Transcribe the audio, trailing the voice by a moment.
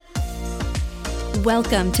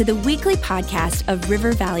Welcome to the weekly podcast of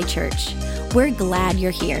River Valley Church. We're glad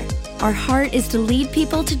you're here. Our heart is to lead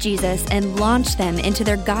people to Jesus and launch them into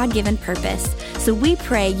their God-given purpose. So we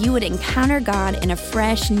pray you would encounter God in a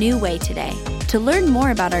fresh, new way today. To learn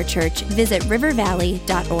more about our church, visit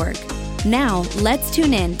rivervalley.org. Now, let's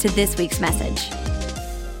tune in to this week's message.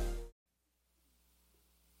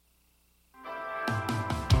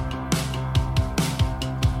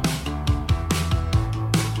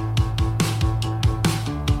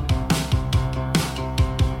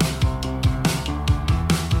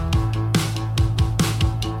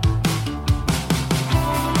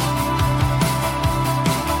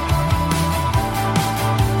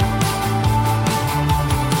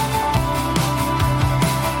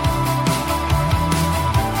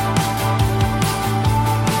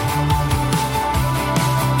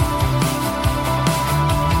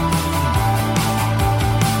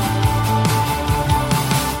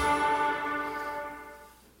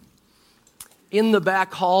 In the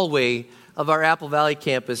back hallway of our Apple Valley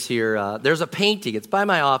campus here, there's a painting. It's by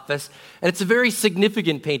my office, and it's a very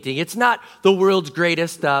significant painting. It's not the world's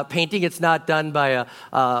greatest painting. It's not done by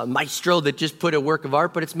a maestro that just put a work of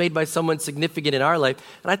art, but it's made by someone significant in our life,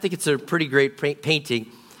 and I think it's a pretty great painting.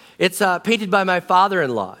 It's painted by my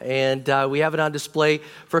father-in-law, and we have it on display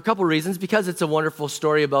for a couple reasons, because it's a wonderful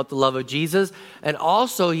story about the love of Jesus, and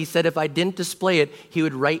also he said if I didn't display it, he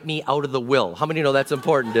would write me out of the will. How many know that's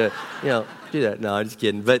important to, do that? No, I'm just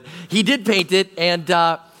kidding. But he did paint it, and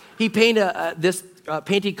he painted this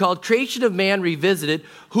painting called Creation of Man Revisited,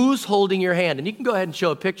 Who's Holding Your Hand? And you can go ahead and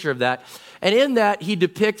show a picture of that. And in that, he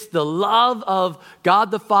depicts the love of God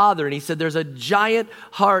the Father. And he said there's a giant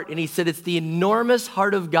heart. And he said it's the enormous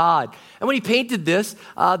heart of God. And when he painted this,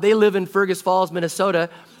 they live in Fergus Falls, Minnesota.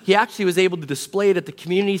 He actually was able to display it at the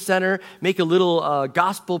community center, make a little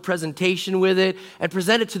gospel presentation with it, and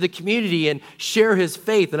present it to the community and share his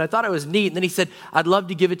faith. And I thought it was neat. And then he said, I'd love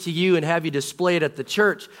to give it to you and have you display it at the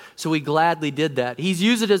church. So we gladly did that. He's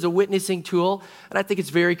used it as a witnessing tool, and I think it's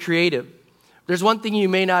very creative. There's one thing you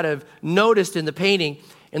may not have noticed in the painting.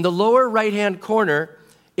 In the lower right-hand corner,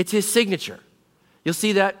 it's his signature. You'll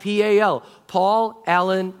see that P-A-L, Paul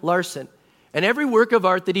Allen Larson. And every work of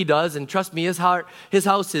art that he does, and trust me, his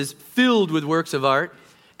house is filled with works of art,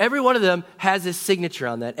 every one of them has his signature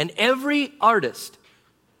on that. And every artist,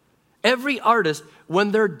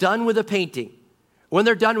 when they're done with a painting, when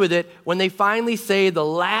they're done with it, when they finally say the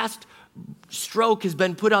last stroke has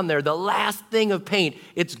been put on there, the last thing of paint,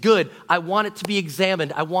 it's good. I want it to be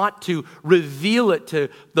examined. I want to reveal it to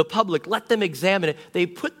the public. Let them examine it. They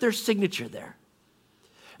put their signature there.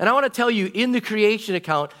 And I want to tell you, in the creation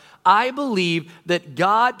account, I believe that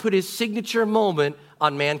God put his signature moment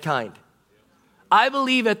on mankind. I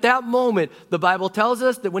believe at that moment, the Bible tells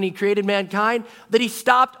us that when he created mankind, that he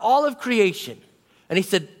stopped all of creation. And he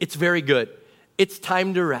said, it's very good. It's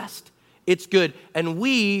time to rest. It's good. And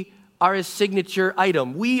we are his signature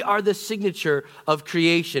item. We are the signature of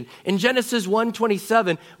creation. In Genesis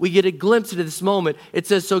 1:27, we get a glimpse into this moment. It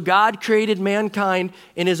says, so God created mankind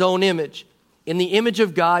in his own image. In the image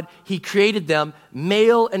of God, he created them,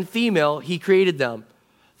 male and female, he created them.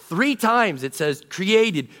 3 times it says,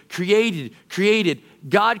 created, created, created.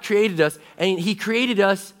 God created us, and he created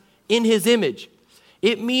us in his image.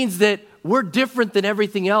 It means that we're different than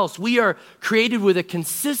everything else. We are created with a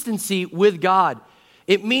consistency with God.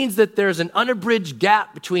 It means that there's an unabridged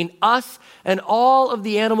gap between us and all of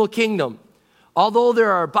the animal kingdom. Although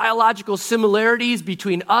there are biological similarities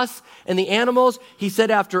between us and the animals, he said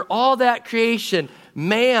after all that creation,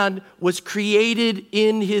 man was created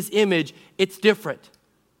in his image. It's different.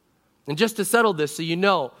 And just to settle this so you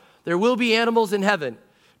know, there will be animals in heaven.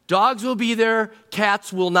 Dogs will be there,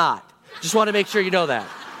 cats will not. Just want to make sure you know that,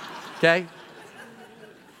 okay?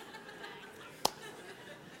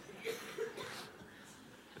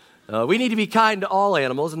 We need to be kind to all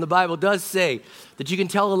animals, and the Bible does say that you can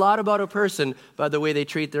tell a lot about a person by the way they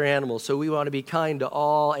treat their animals, so we want to be kind to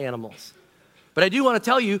all animals. But I do want to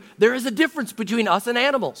tell you, there is a difference between us and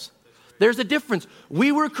animals. There's a difference.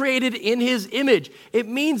 We were created in his image. It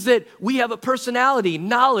means that we have a personality,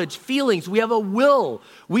 knowledge, feelings. We have a will.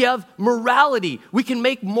 We have morality. We can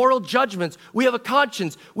make moral judgments. We have a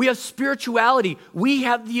conscience. We have spirituality. We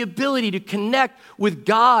have the ability to connect with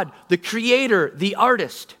God, the creator, the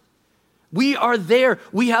artist. We are there.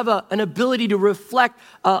 We have an ability to reflect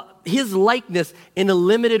his likeness in a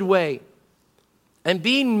limited way. And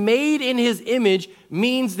being made in his image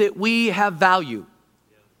means that we have value.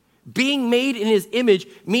 Being made in his image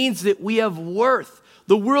means that we have worth.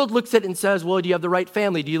 The world looks at it and says, well, do you have the right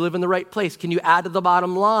family? Do you live in the right place? Can you add to the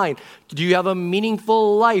bottom line? Do you have a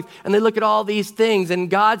meaningful life? And they look at all these things, and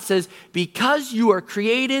God says, because you are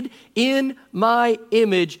created in my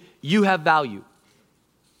image, you have value.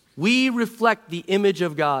 We reflect the image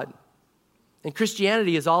of God. And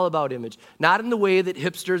Christianity is all about image. Not in the way that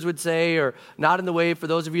hipsters would say, or not in the way, for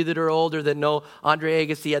those of you that are older that know Andre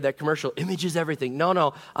Agassi had that commercial, image is everything.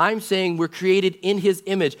 No. I'm saying we're created in his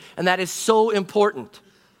image, and that is so important.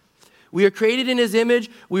 We are created in his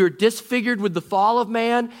image. We were disfigured with the fall of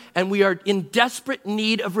man, and we are in desperate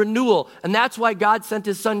need of renewal. And that's why God sent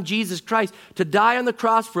his son, Jesus Christ, to die on the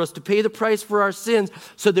cross for us, to pay the price for our sins,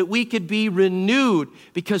 so that we could be renewed,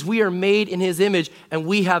 because we are made in his image, and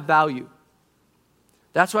we have value.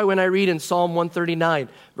 That's why when I read in Psalm 139,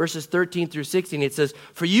 verses 13 through 16, it says,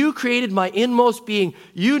 for you created my inmost being.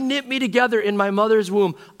 You knit me together in my mother's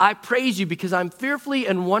womb. I praise you because I'm fearfully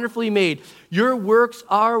and wonderfully made. Your works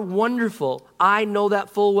are wonderful. I know that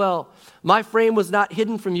full well. My frame was not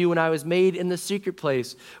hidden from you when I was made in the secret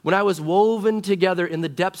place, when I was woven together in the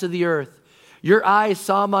depths of the earth. Your eyes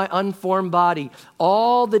saw my unformed body.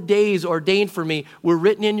 All the days ordained for me were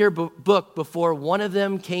written in your book before one of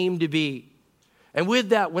them came to be. And with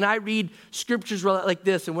that, when I read scriptures like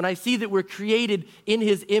this, and when I see that we're created in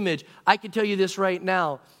his image, I can tell you this right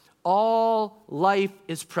now. All life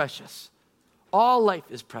is precious. All life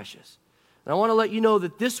is precious. And I want to let you know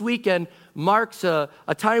that this weekend marks a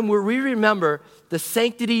time where we remember the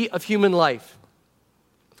sanctity of human life.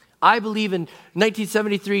 I believe in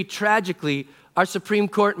 1973, tragically, our Supreme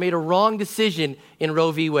Court made a wrong decision in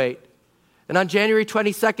Roe v. Wade. And on January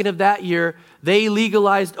 22nd of that year, they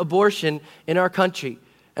legalized abortion in our country.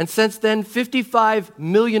 And since then, 55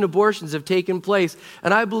 million abortions have taken place.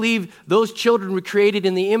 And I believe those children were created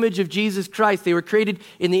in the image of Jesus Christ. They were created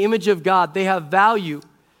in the image of God. They have value.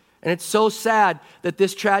 And it's so sad that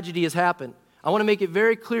this tragedy has happened. I want to make it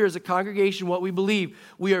very clear as a congregation what we believe.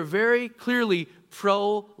 We are very clearly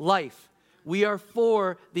pro-life. We are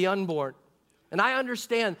for the unborn. And I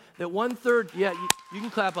understand that 1/3, you can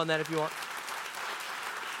clap on that if you want.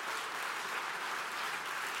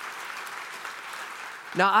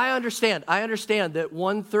 Now, I understand that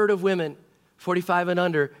 1/3 of women 45 and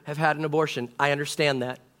under have had an abortion. I understand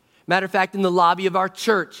that. Matter of fact, in the lobby of our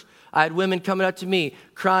church, I had women coming up to me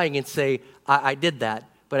crying and say, I did that,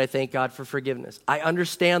 but I thank God for forgiveness. I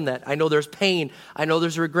understand that. I know there's pain. I know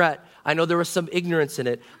there's regret. I know there was some ignorance in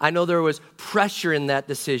it. I know there was pressure in that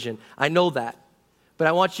decision. I know that. But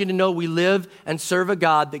I want you to know we live and serve a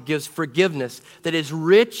God that gives forgiveness, that is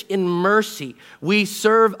rich in mercy. We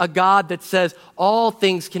serve a God that says all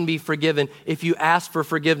things can be forgiven if you ask for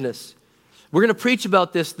forgiveness. We're going to preach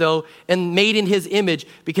about this, though, and made in his image,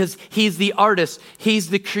 because he's the artist. He's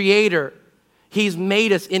the creator. He's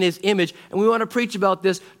made us in his image. And we want to preach about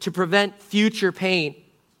this to prevent future pain.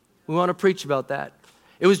 We want to preach about that.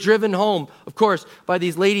 It was driven home, of course, by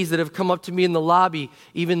these ladies that have come up to me in the lobby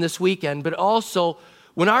even this weekend, but also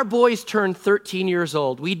when our boys turned 13 years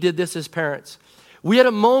old, we did this as parents. We had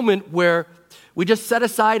a moment where we just set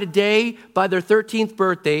aside a day by their 13th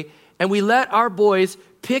birthday, and we let our boys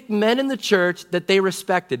pick men in the church that they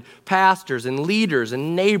respected, pastors and leaders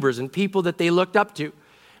and neighbors and people that they looked up to.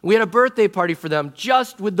 We had a birthday party for them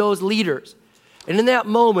just with those leaders. And in that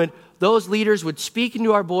moment, those leaders would speak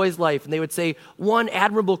into our boys' life, and they would say one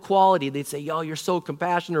admirable quality. They'd say, you're so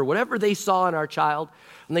compassionate, or whatever they saw in our child,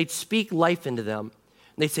 and they'd speak life into them.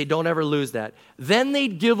 And they'd say, don't ever lose that. Then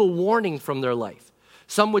they'd give a warning from their life.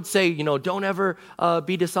 Some would say, don't ever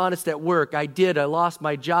be dishonest at work. I lost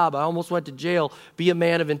my job. I almost went to jail. Be a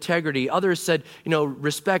man of integrity. Others said,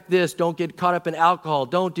 respect this. Don't get caught up in alcohol.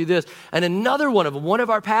 Don't do this. And another one of them, one of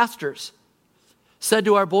our pastors, said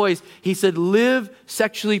to our boys, he said, live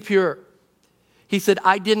sexually pure. He said,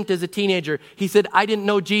 I didn't as a teenager. He said, I didn't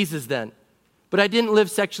know Jesus then, but I didn't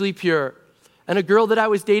live sexually pure. And a girl that I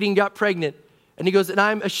was dating got pregnant. And he goes, and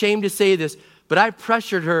I'm ashamed to say this, but I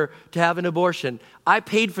pressured her to have an abortion. I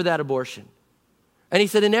paid for that abortion. And he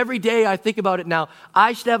said, and every day I think about it now,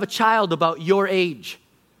 I should have a child about your age.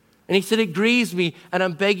 And he said, it grieves me, and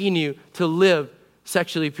I'm begging you to live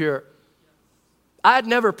sexually pure. I had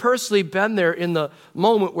never personally been there in the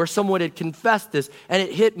moment where someone had confessed this, and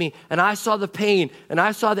it hit me, and I saw the pain, and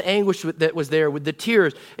I saw the anguish that was there with the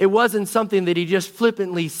tears. It wasn't something that he just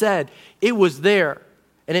flippantly said. It was there.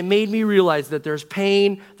 And it made me realize that there's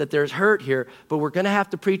pain, that there's hurt here, but we're going to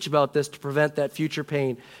have to preach about this to prevent that future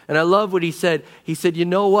pain. And I love what he said. He said, you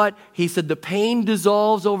know what? He said, the pain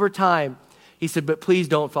dissolves over time. He said, but please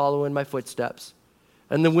don't follow in my footsteps.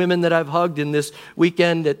 And the women that I've hugged in this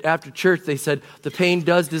weekend after church, they said, the pain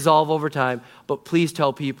does dissolve over time, but please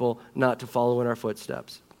tell people not to follow in our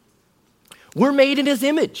footsteps. We're made in his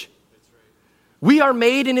image. We are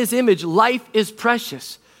made in his image. Life is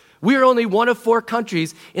precious. We are only one of 4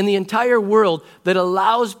 countries in the entire world that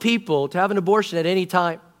allows people to have an abortion at any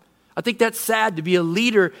time. I think that's sad to be a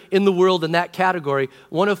leader in the world in that category,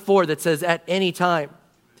 one of 4 that says at any time.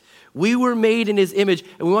 We were made in his image,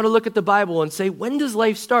 and we want to look at the Bible and say, when does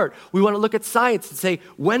life start? We want to look at science and say,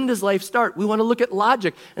 when does life start? We want to look at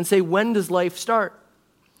logic and say, when does life start?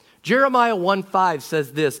 Jeremiah 1:5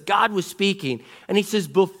 says this, God was speaking, and he says,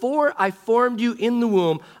 before I formed you in the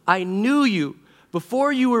womb, I knew you.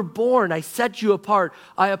 Before you were born, I set you apart.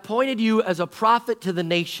 I appointed you as a prophet to the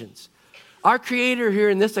nations. Our Creator here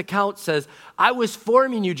in this account says, I was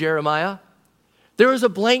forming you, Jeremiah. There was a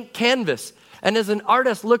blank canvas. And as an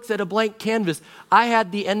artist looks at a blank canvas, I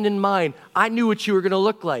had the end in mind. I knew what you were going to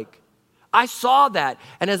look like. I saw that.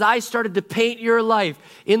 And as I started to paint your life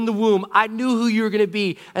in the womb, I knew who you were going to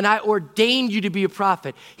be. And I ordained you to be a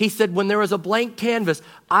prophet. He said, when there was a blank canvas,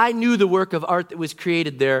 I knew the work of art that was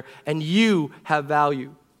created there, and you have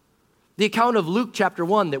value. The account of Luke chapter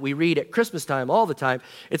 1 that we read at Christmas time all the time,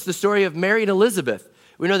 it's the story of Mary and Elizabeth.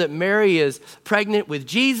 We know that Mary is pregnant with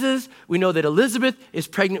Jesus. We know that Elizabeth is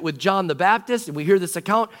pregnant with John the Baptist. And we hear this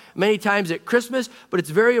account many times at Christmas, but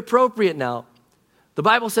it's very appropriate now. The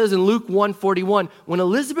Bible says in Luke 1:41, when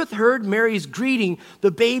Elizabeth heard Mary's greeting,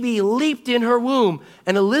 the baby leaped in her womb,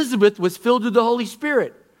 and Elizabeth was filled with the Holy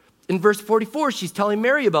Spirit. In verse 44, she's telling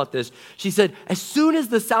Mary about this. She said, as soon as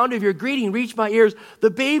the sound of your greeting reached my ears,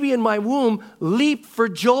 the baby in my womb leaped for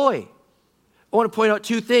joy. I want to point out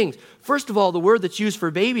 2 things. First of all, the word that's used for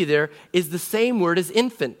baby there is the same word as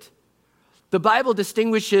infant. The Bible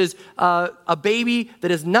distinguishes a baby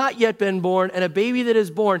that has not yet been born and a baby that is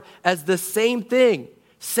born as the same thing,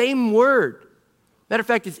 same word. Matter of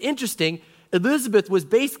fact, it's interesting. Elizabeth was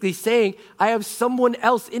basically saying, I have someone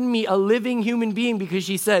else in me, a living human being, because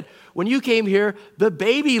she said, when you came here, the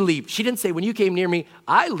baby leaped. She didn't say, when you came near me,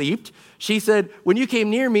 I leaped. She said, when you came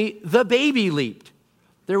near me, the baby leaped.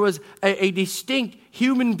 There was a distinct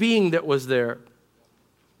human being that was there.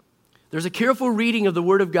 There's a careful reading of the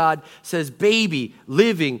Word of God says baby,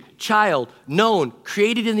 living, child, known,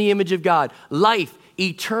 created in the image of God, life,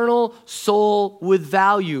 eternal soul with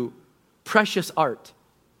value, precious art.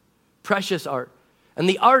 Precious art. And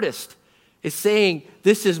the artist is saying,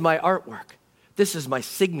 this is my artwork. This is my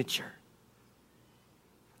signature.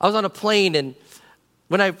 I was on a plane, and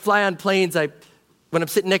when I fly on planes, when I'm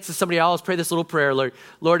sitting next to somebody, I always pray this little prayer,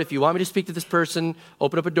 Lord, if you want me to speak to this person,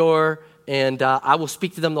 open up a door, and I will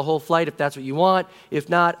speak to them the whole flight if that's what you want. If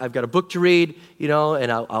not, I've got a book to read,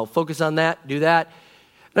 and I'll focus on that, do that.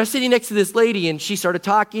 And I was sitting next to this lady, and she started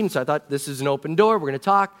talking, so I thought, this is an open door, we're going to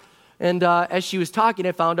talk. And as she was talking,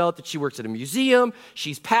 I found out that she works at a museum,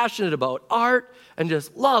 she's passionate about art, and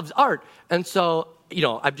just loves art. And so,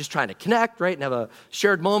 I'm just trying to connect, right, and have a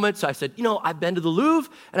shared moment. So I said, I've been to the Louvre,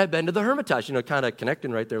 and I've been to the Hermitage, kind of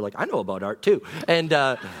connecting right there, like, I know about art too.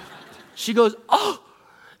 And she goes, oh,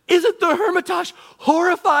 isn't the Hermitage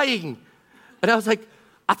horrifying? And I was like,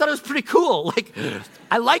 I thought it was pretty cool. Like,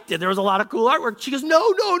 I liked it. There was a lot of cool artwork. She goes,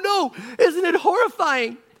 no. Isn't it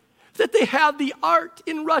horrifying that they have the art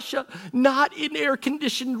in Russia not in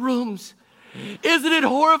air-conditioned rooms? Isn't it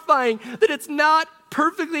horrifying that it's not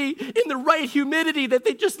perfectly in the right humidity, that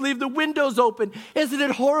they just leave the windows open? Isn't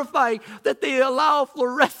it horrifying that they allow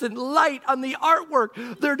fluorescent light on the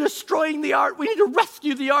artwork? They're destroying the art. We need to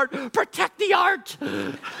rescue the art, protect the art.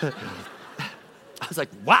 I was like,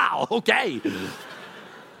 wow, okay.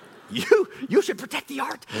 You should protect the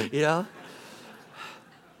art,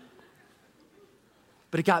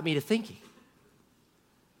 But it got me to thinking.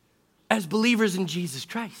 As believers in Jesus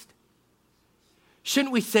Christ,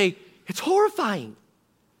 shouldn't we say, it's horrifying?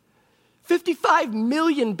 55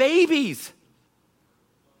 million babies.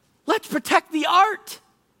 Let's protect the art.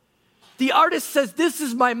 The artist says, this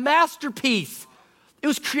is my masterpiece. It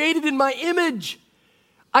was created in my image.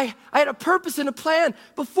 I had a purpose and a plan.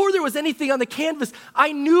 Before there was anything on the canvas,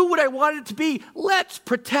 I knew what I wanted it to be. Let's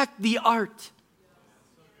protect the art.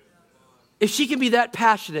 If she can be that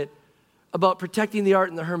passionate about protecting the art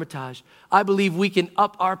in the Hermitage, I believe we can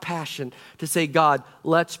up our passion to say, God,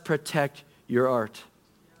 let's protect your art.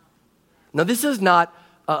 Now, this is not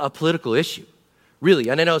a political issue, really.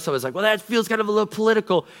 And I know someone's like, well, that feels kind of a little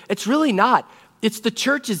political. It's really not. It's the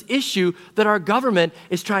church's issue that our government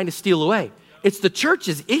is trying to steal away. It's the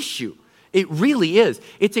church's issue. It really is.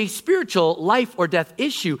 It's a spiritual life or death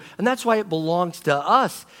issue, and that's why it belongs to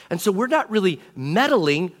us. And so we're not really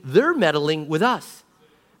meddling. They're meddling with us.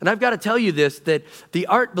 And I've got to tell you this, that the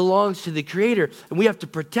art belongs to the Creator, and we have to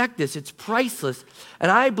protect this. It's priceless.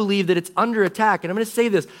 And I believe that it's under attack. And I'm going to say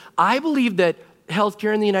this. I believe that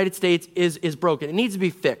healthcare in the United States is broken. It needs to be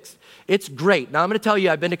fixed. It's great. Now, I'm going to tell you,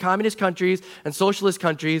 I've been to communist countries and socialist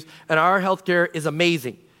countries, and our healthcare is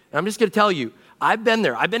amazing. And I'm just going to tell you, I've been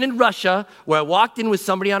there. I've been in Russia, where I walked in with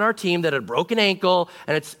somebody on our team that had a broken ankle,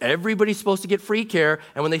 and everybody's supposed to get free care.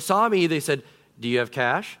 And when they saw me, they said, "Do you have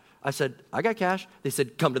cash?" I said, "I got cash." They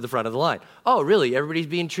said, "Come to the front of the line." "Oh, really? Everybody's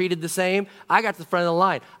being treated the same?" I got to the front of the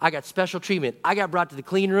line. I got special treatment. I got brought to the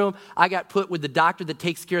clean room. I got put with the doctor that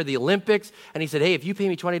takes care of the Olympics. And he said, "Hey, if you pay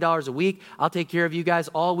me $20 a week, I'll take care of you guys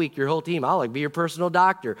all week, your whole team. I'll be your personal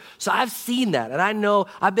doctor." So I've seen that. And I know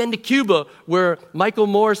I've been to Cuba, where Michael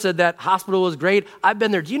Moore said that hospital was great. I've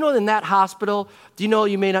been there. Do you know in that hospital,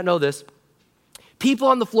 you may not know this, people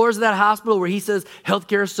on the floors of that hospital where he says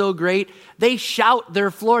healthcare is so great, they shout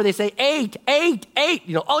their floor. They say, 8, 8, 8.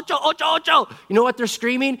 Ocho, ocho, ocho. You know what they're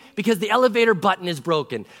screaming? Because the elevator button is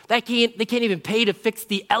broken. They can't even pay to fix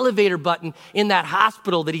the elevator button in that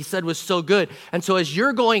hospital that he said was so good. And so as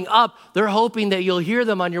you're going up, they're hoping that you'll hear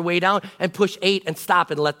them on your way down and push 8 and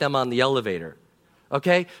stop and let them on the elevator.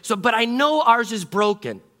 Okay? But I know ours is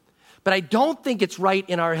broken. But I don't think it's right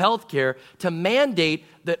in our healthcare to mandate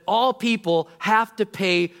that all people have to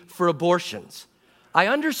pay for abortions. I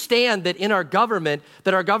understand that our government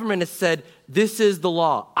has said, this is the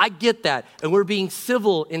law. I get that, and we're being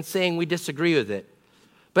civil in saying we disagree with it.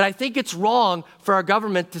 But I think it's wrong for our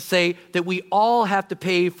government to say that we all have to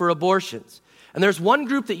pay for abortions. And there's one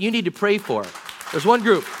group that you need to pray for. There's one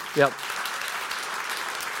group. Yep.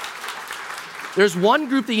 There's one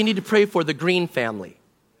group that you need to pray for, the Green family.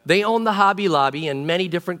 They own the Hobby Lobby and many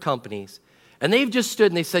different companies. And they've just stood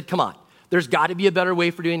and they said, come on, there's got to be a better way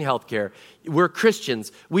for doing healthcare. We're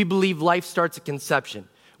Christians. We believe life starts at conception.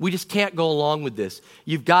 We just can't go along with this.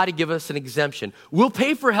 You've got to give us an exemption. We'll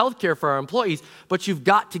pay for healthcare for our employees, but you've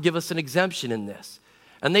got to give us an exemption in this.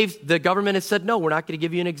 And the government has said, no, we're not going to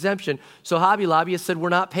give you an exemption. So Hobby Lobby has said, we're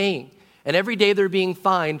not paying. And every day they're being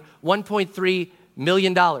fined $1.3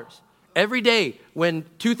 million. Every day, when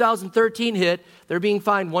 2013 hit, they're being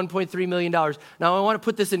fined $1.3 million. Now, I want to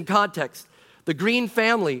put this in context. The Green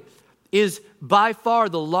family is by far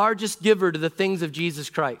the largest giver to the things of Jesus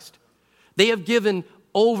Christ. They have given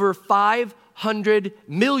over $500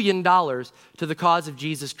 million to the cause of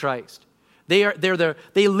Jesus Christ. They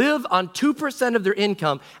live on 2% of their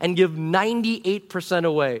income and give 98%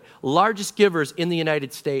 away. Largest givers in the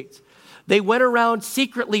United States. They went around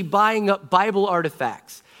secretly buying up Bible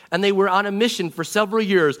artifacts. And they were on a mission for several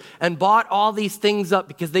years and bought all these things up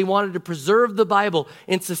because they wanted to preserve the Bible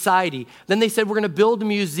in society. Then they said, we're going to build a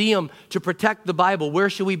museum to protect the Bible. Where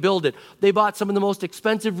should we build it? They bought some of the most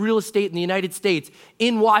expensive real estate in the United States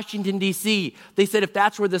in Washington, D.C. They said, if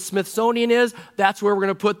that's where the Smithsonian is, that's where we're going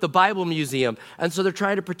to put the Bible Museum. And so they're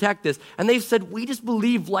trying to protect this. And they've said, we just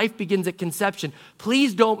believe life begins at conception.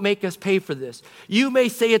 Please don't make us pay for this. You may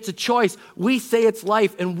say it's a choice. We say it's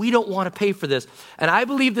life, and we don't want to pay for this. And I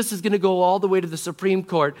believe this is going to go all the way to the Supreme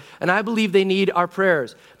Court, and I believe they need our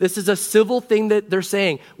prayers. This is a civil thing that they're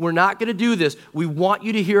saying. We're not going to do this. We want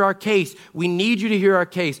you to hear our case. We need you to hear our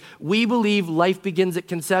case. We believe life begins at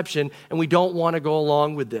conception, and we don't want to go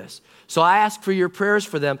along with this. So I ask for your prayers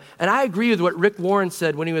for them, and I agree with what Rick Warren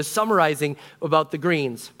said when he was summarizing about the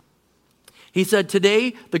Greens. He said,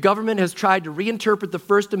 today, the government has tried to reinterpret the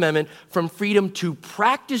First Amendment from freedom to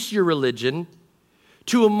practice your religion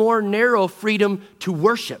to a more narrow freedom to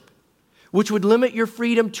worship, which would limit your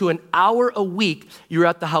freedom to an hour a week you're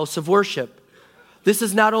at the house of worship. This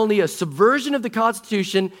is not only a subversion of the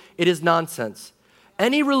Constitution, it is nonsense.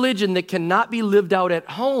 Any religion that cannot be lived out at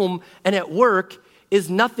home and at work is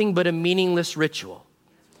nothing but a meaningless ritual.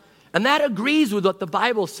 And that agrees with what the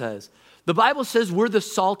Bible says. The Bible says we're the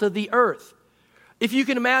salt of the earth. If you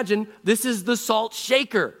can imagine, this is the salt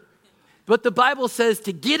shaker. But the Bible says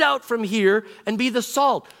to get out from here and be the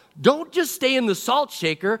salt. Don't just stay in the salt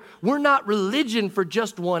shaker. We're not religion for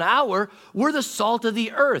just 1 hour. We're the salt of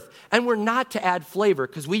the earth. And we're not to add flavor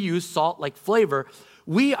because we use salt like flavor.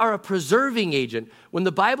 We are a preserving agent. When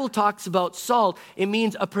the Bible talks about salt, it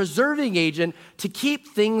means a preserving agent to keep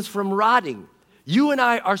things from rotting. You and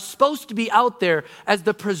I are supposed to be out there as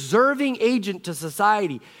the preserving agent to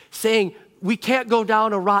society, saying we can't go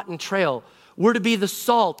down a rotten trail. We're to be the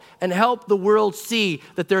salt and help the world see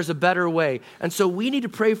that there's a better way. And so we need to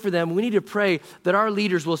pray for them. We need to pray that our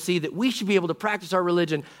leaders will see that we should be able to practice our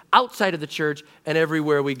religion outside of the church and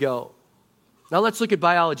everywhere we go. Now let's look at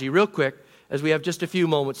biology real quick as we have just a few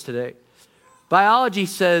moments today. Biology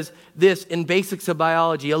says this in Basics of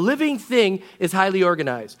Biology. A living thing is highly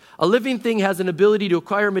organized. A living thing has an ability to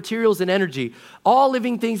acquire materials and energy. All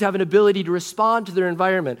living things have an ability to respond to their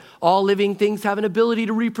environment. All living things have an ability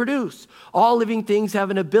to reproduce. All living things have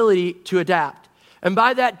an ability to adapt. And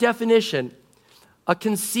by that definition, a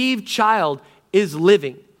conceived child is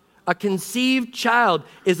living. A conceived child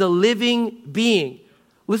is a living being.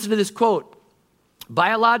 Listen to this quote.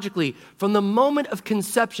 Biologically, from the moment of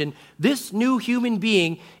conception, this new human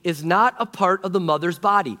being is not a part of the mother's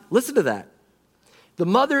body. Listen to that. The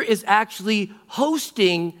mother is actually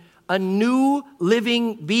hosting a new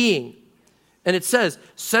living being. And it says,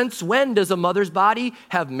 since when does a mother's body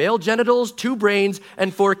have male genitals, 2 brains,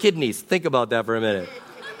 and 4 kidneys? Think about that for a minute.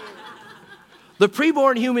 The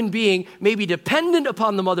preborn human being may be dependent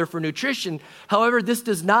upon the mother for nutrition. However, this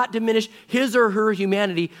does not diminish his or her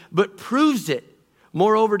humanity, but proves it.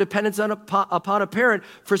 Moreover, dependence upon a parent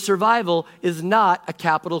for survival is not a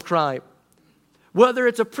capital crime. Whether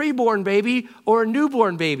it's a preborn baby or a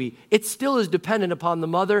newborn baby, it still is dependent upon the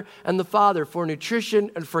mother and the father for nutrition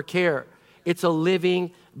and for care. It's a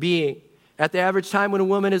living being. At the average time when a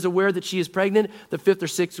woman is aware that she is pregnant, the 5th or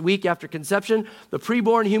 6th week after conception, the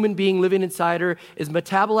preborn human being living inside her is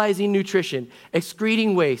metabolizing nutrition,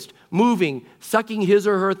 excreting waste, moving, sucking his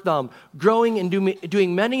or her thumb, growing and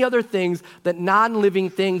doing many other things that non-living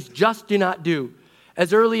things just do not do.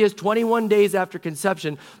 As early as 21 days after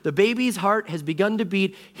conception, the baby's heart has begun to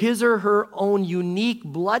beat his or her own unique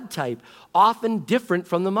blood type, often different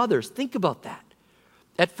from the mother's. Think about that.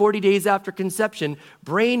 At 40 days after conception,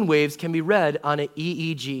 brain waves can be read on an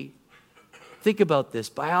EEG. Think about this.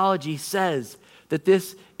 Biology says that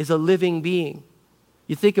this is a living being.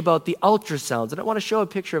 You think about the ultrasounds, and I want to show a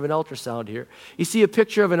picture of an ultrasound here. You see a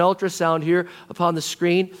picture of an ultrasound here upon the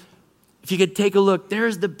screen. If you could take a look,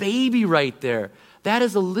 there's the baby right there. That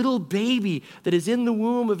is a little baby that is in the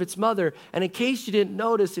womb of its mother. And in case you didn't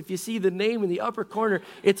notice, if you see the name in the upper corner,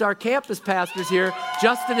 it's our campus pastors here,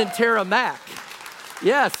 Justin and Tara Mack.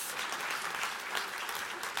 Yes.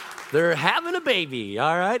 They're having a baby,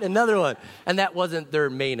 all right? Another one. And that wasn't their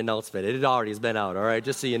main announcement. It already has been out, all right?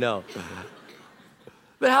 Just so you know.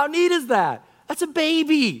 But how neat is that? That's a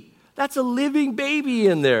baby. That's a living baby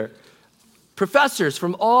in there. Professors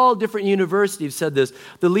from all different universities said this.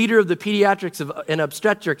 The leader of the pediatrics and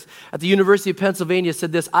obstetrics at the University of Pennsylvania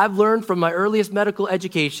said this: I've learned from my earliest medical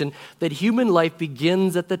education that human life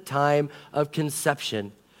begins at the time of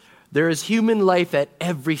conception. There is human life at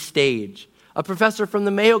every stage. A professor from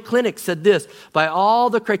the Mayo Clinic said this: by all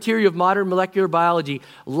the criteria of modern molecular biology,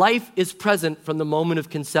 life is present from the moment of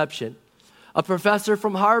conception. A professor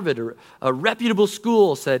from Harvard, a reputable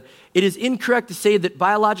school, said, it is incorrect to say that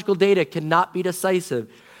biological data cannot be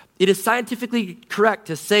decisive. It is scientifically correct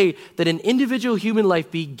to say that an individual human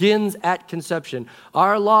life begins at conception.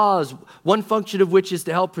 Our laws, one function of which is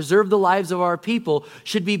to help preserve the lives of our people,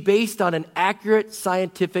 should be based on an accurate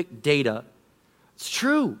scientific data. It's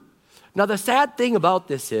true. Now, the sad thing about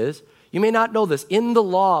this is, you may not know this, in the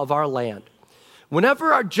law of our land,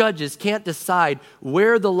 whenever our judges can't decide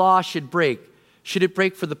where the law should it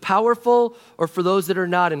break for the powerful or for those that are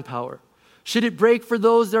not in power? Should it break for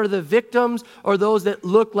those that are the victims or those that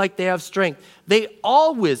look like they have strength? They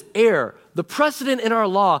always err. The precedent in our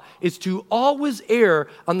law is to always err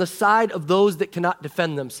on the side of those that cannot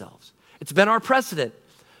defend themselves. It's been our precedent.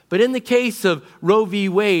 But in the case of Roe v.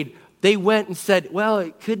 Wade, they went and said, well,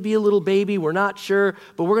 it could be a little baby, we're not sure,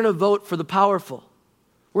 but we're going to vote for the powerful.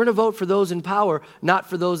 We're going to vote for those in power, not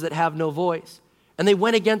for those that have no voice. And they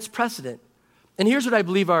went against precedent. And here's what I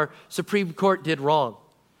believe our Supreme Court did wrong.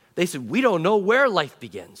 They said, we don't know where life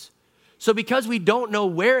begins. So because we don't know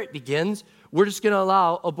where it begins, we're just going to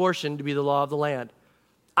allow abortion to be the law of the land.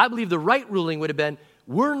 I believe the right ruling would have been,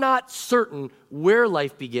 we're not certain where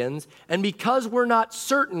life begins, and because we're not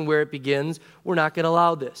certain where it begins, we're not going to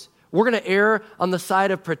allow this. We're going to err on the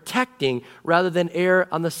side of protecting rather than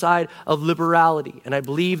err on the side of liberality. And I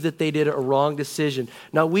believe that they did a wrong decision.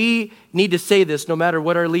 Now, we need to say this no matter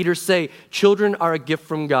what our leaders say. Children are a gift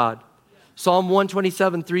from God. Psalm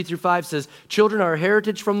 127, 3-5 says, children are a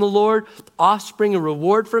heritage from the Lord, offspring a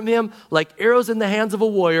reward from him. Like arrows in the hands of a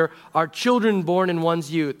warrior are children born in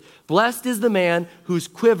one's youth. Blessed is the man whose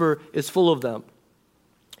quiver is full of them.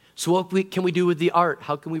 So what can we do with the art?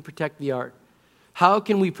 How can we protect the art? How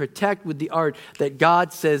can we protect with the art that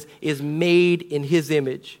God says is made in his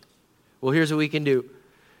image? Well, here's what we can do.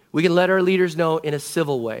 We can let our leaders know in a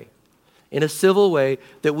civil way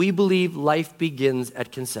that we believe life begins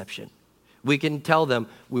at conception. We can tell them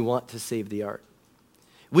we want to save the art.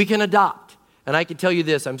 We can adopt. And I can tell you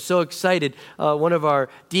this, I'm so excited. One of our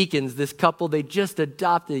deacons, this couple, they just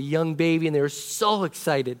adopted a young baby, and they were so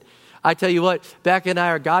excited. I tell you what, Becca and I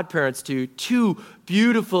are godparents to two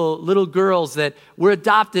beautiful little girls that were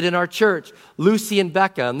adopted in our church, Lucy and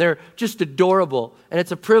Becca, and they're just adorable. And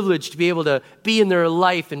it's a privilege to be able to be in their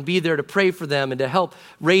life and be there to pray for them and to help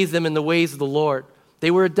raise them in the ways of the Lord. They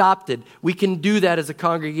were adopted. We can do that as a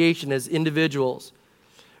congregation, as individuals.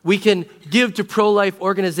 We can give to pro-life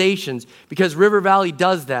organizations because River Valley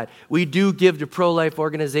does that. We do give to pro-life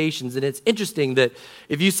organizations. And it's interesting that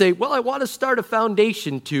if you say, well, I want to start a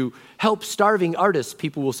foundation to help starving artists,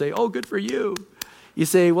 people will say, oh, good for you. You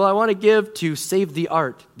say, well, I want to give to Save the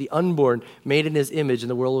Art, the unborn, made in his image. And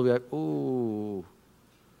the world will be like, ooh,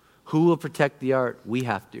 who will protect the art? We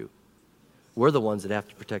have to. We're the ones that have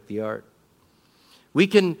to protect the art. We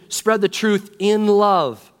can spread the truth in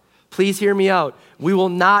love. Please hear me out. We will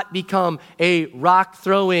not become a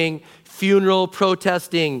rock-throwing, funeral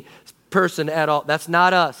protesting person at all. That's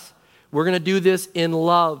not us. We're going to do this in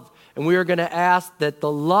love. And we are going to ask that the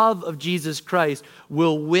love of Jesus Christ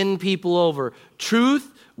will win people over. Truth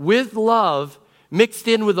with love mixed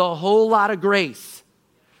in with a whole lot of grace.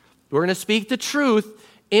 We're going to speak the truth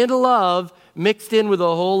in love mixed in with a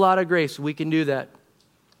whole lot of grace. We can do that.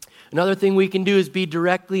 Another thing we can do is be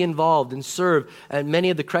directly involved and serve at many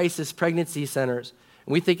of the crisis pregnancy centers.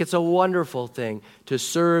 And we think it's a wonderful thing to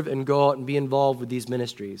serve and go out and be involved with these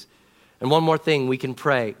ministries. And one more thing, we can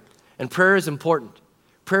pray. And prayer is important.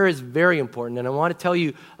 Prayer is very important. And I want to tell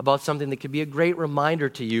you about something that could be a great reminder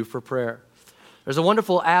to you for prayer. There's a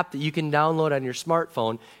wonderful app that you can download on your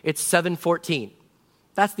smartphone. It's 714.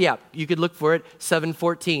 That's the app. You could look for it,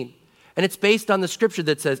 714. And it's based on the scripture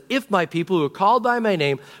that says, if my people who are called by my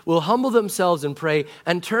name will humble themselves and pray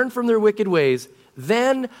and turn from their wicked ways,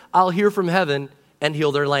 then I'll hear from heaven and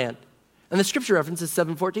heal their land. And the scripture reference is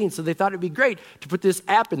 714. So they thought it'd be great to put this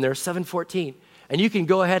app in there, 714. And you can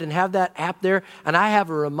go ahead and have that app there. And I have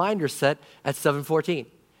a reminder set at 714.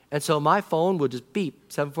 And so my phone will just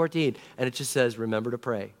beep, 714. And it just says, remember to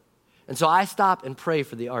pray. And so I stop and pray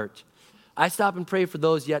for the art. I stop and pray for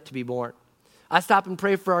those yet to be born. I stop and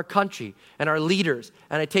pray for our country and our leaders,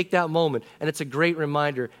 and I take that moment, and it's a great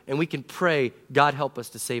reminder, and we can pray, God help us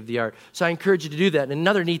to save the art. So I encourage you to do that. And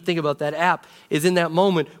another neat thing about that app is in that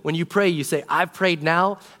moment when you pray, you say, I've prayed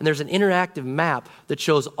now, and there's an interactive map that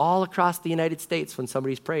shows all across the United States when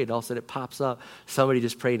somebody's prayed. All of a sudden it pops up. Somebody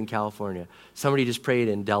just prayed in California. Somebody just prayed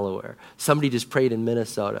in Delaware. Somebody just prayed in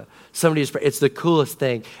Minnesota. Somebody just prayed. It's the coolest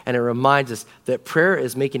thing, and it reminds us that prayer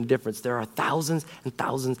is making a difference. There are thousands and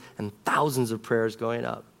thousands and thousands of prayers going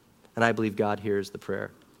up. And I believe God hears the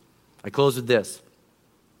prayer. I close with this.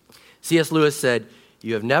 C.S. Lewis said,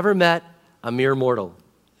 you have never met a mere mortal,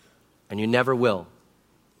 and you never will.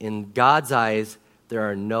 In God's eyes, there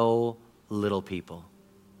are no little people.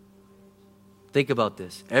 Think about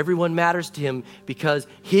this. Everyone matters to him because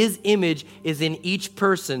his image is in each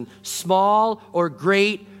person, small or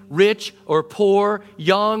great, rich or poor,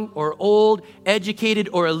 young or old, educated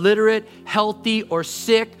or illiterate, healthy or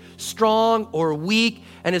sick, strong or weak,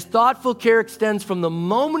 and his thoughtful care extends from the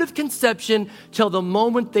moment of conception till the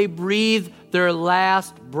moment they breathe their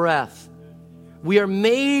last breath. We are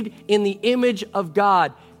made in the image of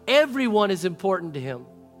God. Everyone is important to him.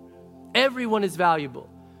 Everyone is valuable.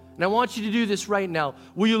 And I want you to do this right now.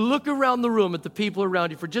 Will you look around the room at the people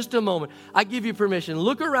around you for just a moment? I give you permission.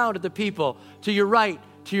 Look around at the people to your right,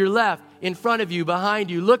 to your left, in front of you,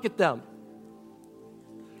 behind you. Look at them.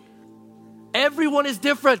 Everyone is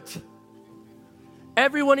different.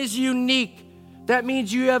 Everyone is unique. That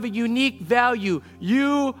means you have a unique value.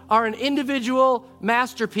 You are an individual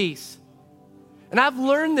masterpiece. And I've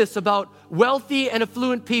learned this about wealthy and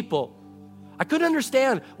affluent people. I couldn't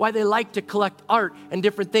understand why they like to collect art and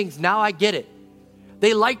different things. Now I get it.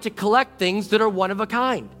 They like to collect things that are one of a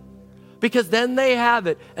kind because then they have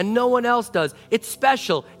it and no one else does. It's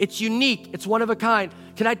special. It's unique. It's one of a kind.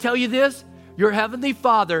 Can I tell you this? Your Heavenly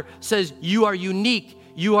Father says you are unique.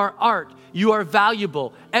 You are art. You are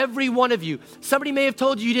valuable. Every one of you. Somebody may have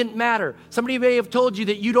told you you didn't matter. Somebody may have told you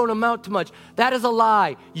that you don't amount to much. That is a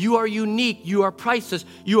lie. You are unique. You are priceless.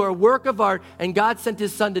 You are a work of art, and God sent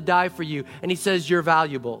his son to die for you, and he says you're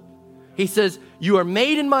valuable. He says, you are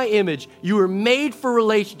made in my image. You are made for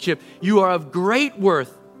relationship. You are of great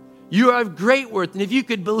worth. You are of great worth. And if you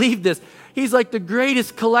could believe this, he's like the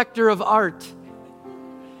greatest collector of art.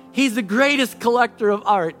 He's the greatest collector of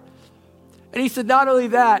art. And he said, not only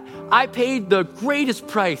that, I paid the greatest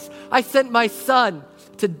price. I sent my son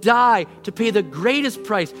to die, to pay the greatest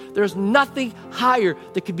price. There's nothing higher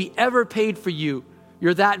that could be ever paid for you.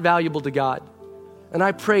 You're that valuable to God. And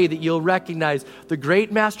I pray that you'll recognize the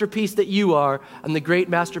great masterpiece that you are and the great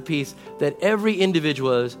masterpiece that every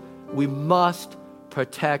individual is. We must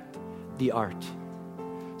protect the art.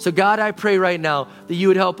 So God, I pray right now that you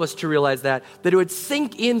would help us to realize that it would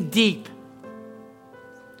sink in deep.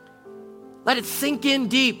 Let it sink in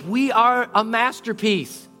deep. We are a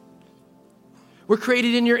masterpiece. We're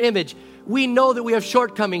created in your image. We know that we have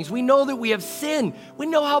shortcomings. We know that we have sin. We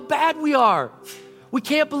know how bad we are. We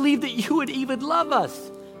can't believe that you would even love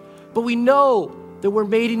us. But we know that we're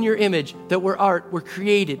made in your image, that we're art, we're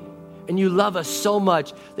created. And you love us so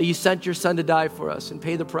much that you sent your son to die for us and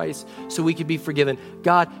pay the price so we could be forgiven.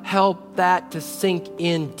 God, help that to sink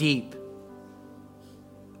in deep.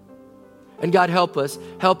 And God, help us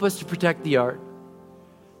to protect the art.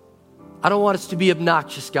 I don't want us to be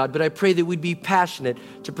obnoxious, God, but I pray that we'd be passionate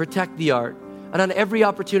to protect the art. And on every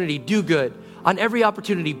opportunity, do good. On every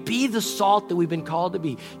opportunity, be the salt that we've been called to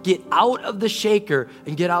be. Get out of the shaker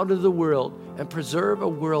and get out of the world and preserve a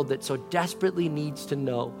world that so desperately needs to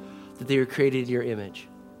know that they were created in your image.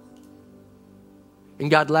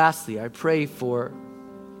 And God, lastly, I pray for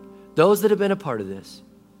those that have been a part of this.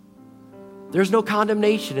 There's no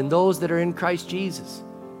condemnation in those that are in Christ Jesus.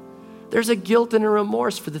 There's a guilt and a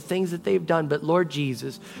remorse for the things that they've done. But Lord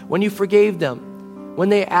Jesus, when you forgave them, when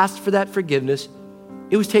they asked for that forgiveness,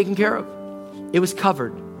 it was taken care of. It was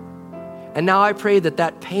covered. And now I pray that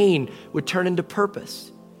that pain would turn into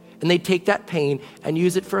purpose. And they take that pain and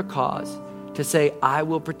use it for a cause to say, I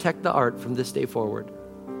will protect the art from this day forward.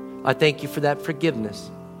 I thank you for that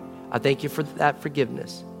forgiveness. I thank you for that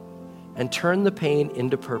forgiveness. And turn the pain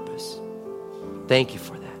into purpose. Thank you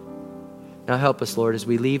for that. Now help us, Lord, as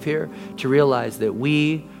we leave here to realize that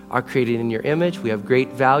we are created in your image. We have great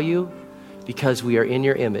value because we are in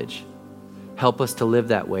your image. Help us to live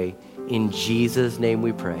that way. In Jesus' name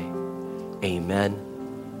we pray. Amen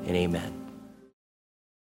and amen.